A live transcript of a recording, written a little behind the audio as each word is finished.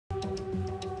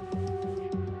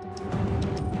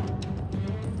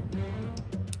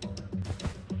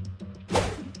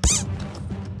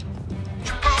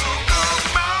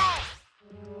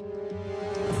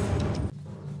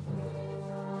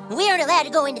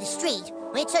decided to go into the street.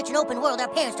 When it's such an open world, our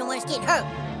parents don't want us getting hurt.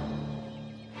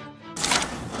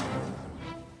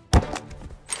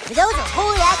 For those are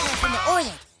holy icons from the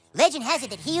Orient. Legend has it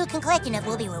that he who can collect enough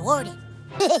will be rewarded.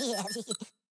 Those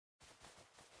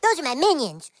are my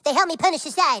minions. They help me punish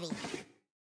society.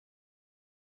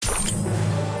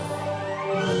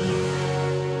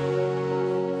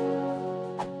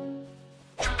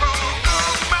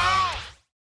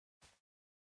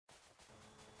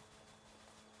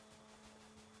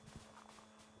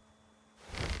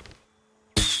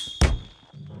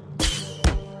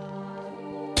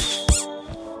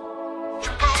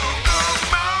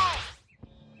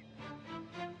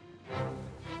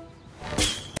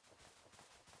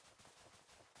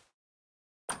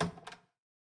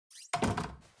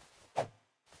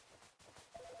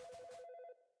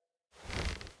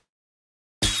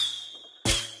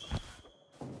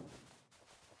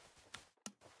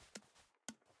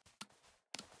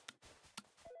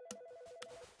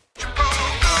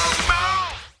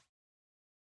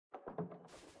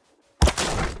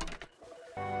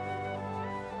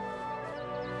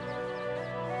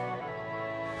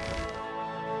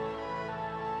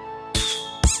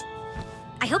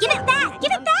 Give it back!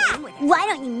 Give it back! Why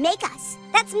don't you make us?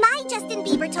 That's my Justin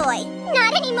Bieber toy.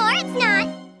 Not anymore, it's not.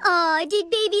 Aw, did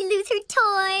baby lose her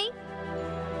toy?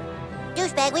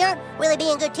 Douchebag, we aren't really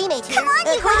being good teammates here. Come on,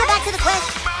 you can we get back to the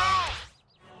quest?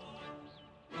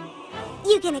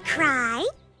 You gonna cry?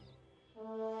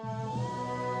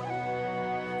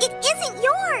 It isn't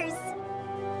yours!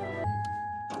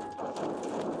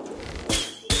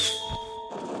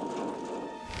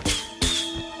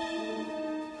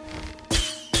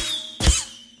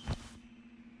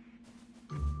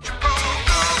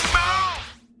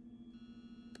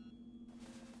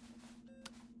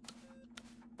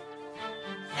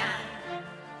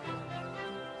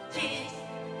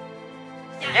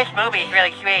 This movie is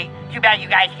really sweet. Too bad you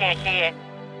guys can't see it.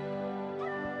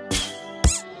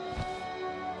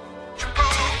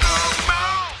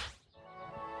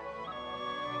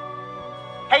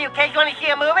 Hey, you kids want to see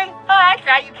a movie? Oh, that's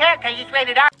right, you can't because it's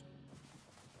rated R.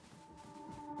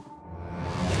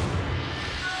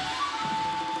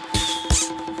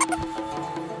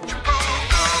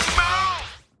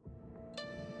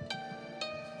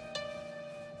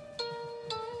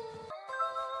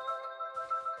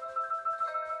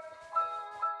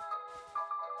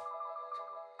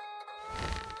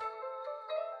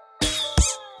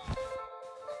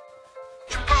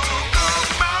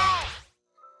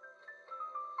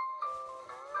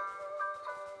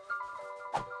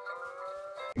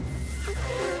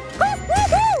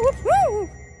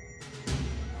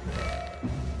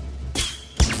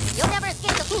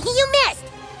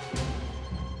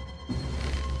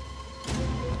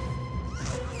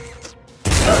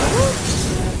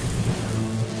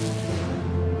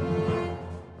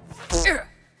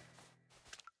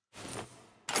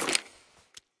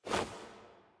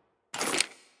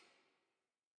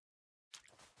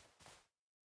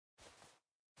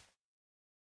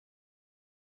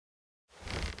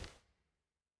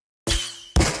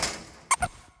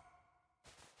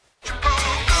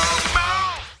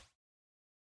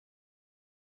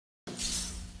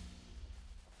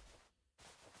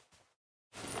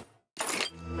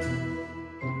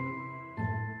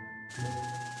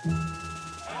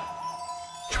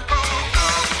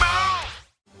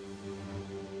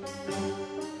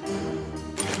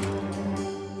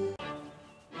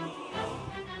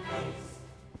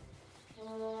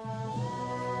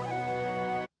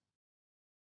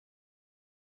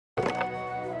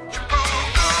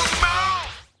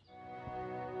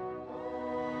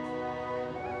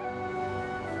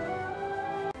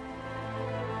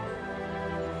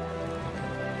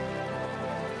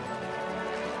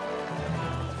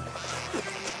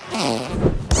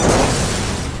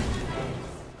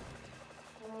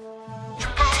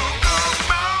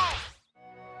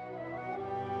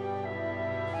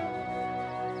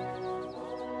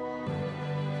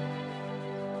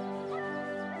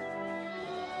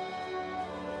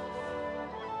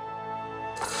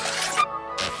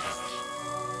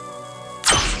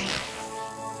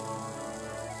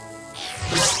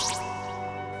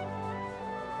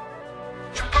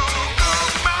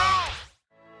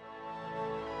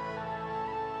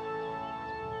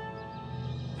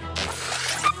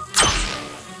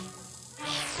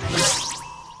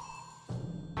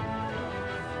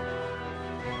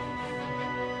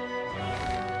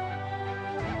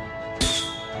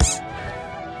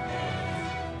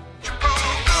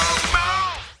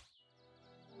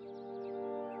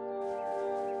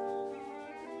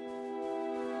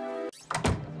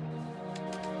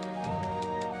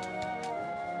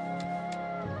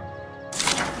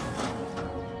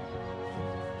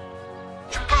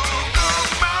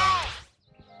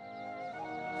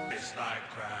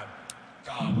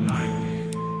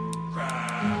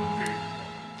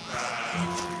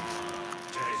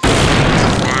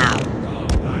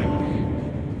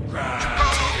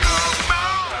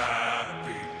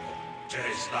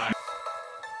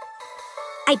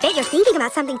 I bet you're thinking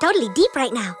about something totally deep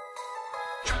right now.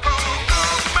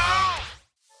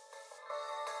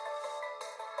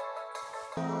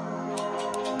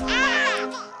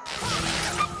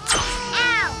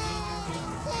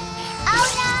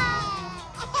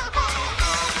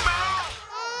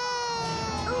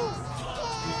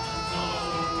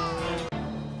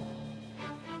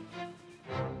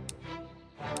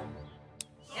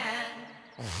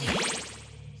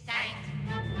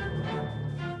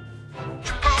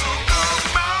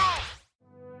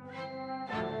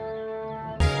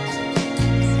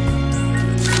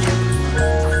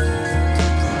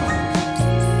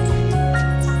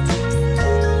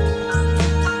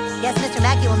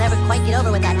 Will never quite get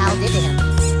over what that owl did to him.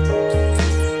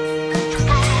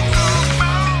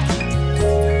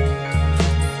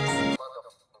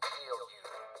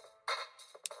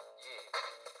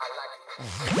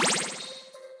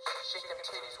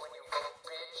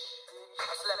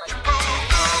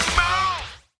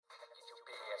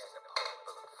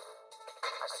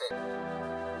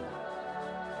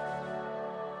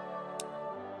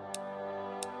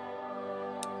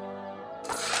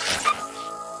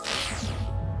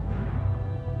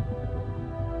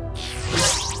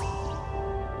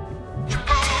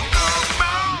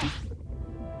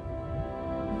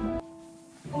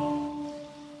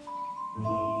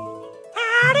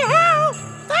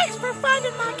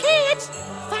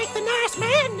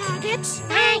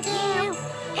 Thank you.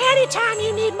 Anytime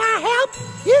you need my help,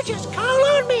 you just call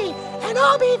on me, and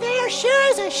I'll be there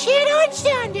sure as a shit on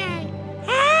Sunday.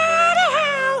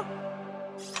 Howdy-ho!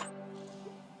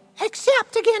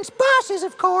 Except against bosses,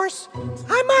 of course.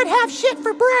 I might have shit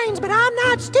for brains, but I'm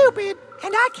not stupid,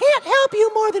 and I can't help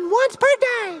you more than once per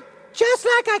day. Just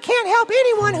like I can't help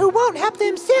anyone who won't help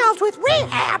themselves with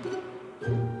rehab.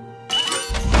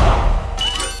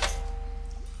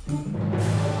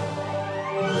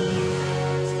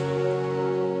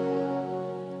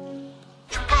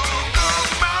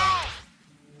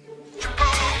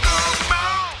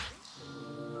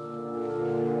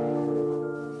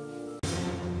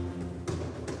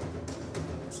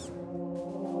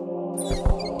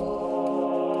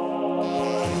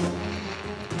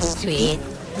 Sweet.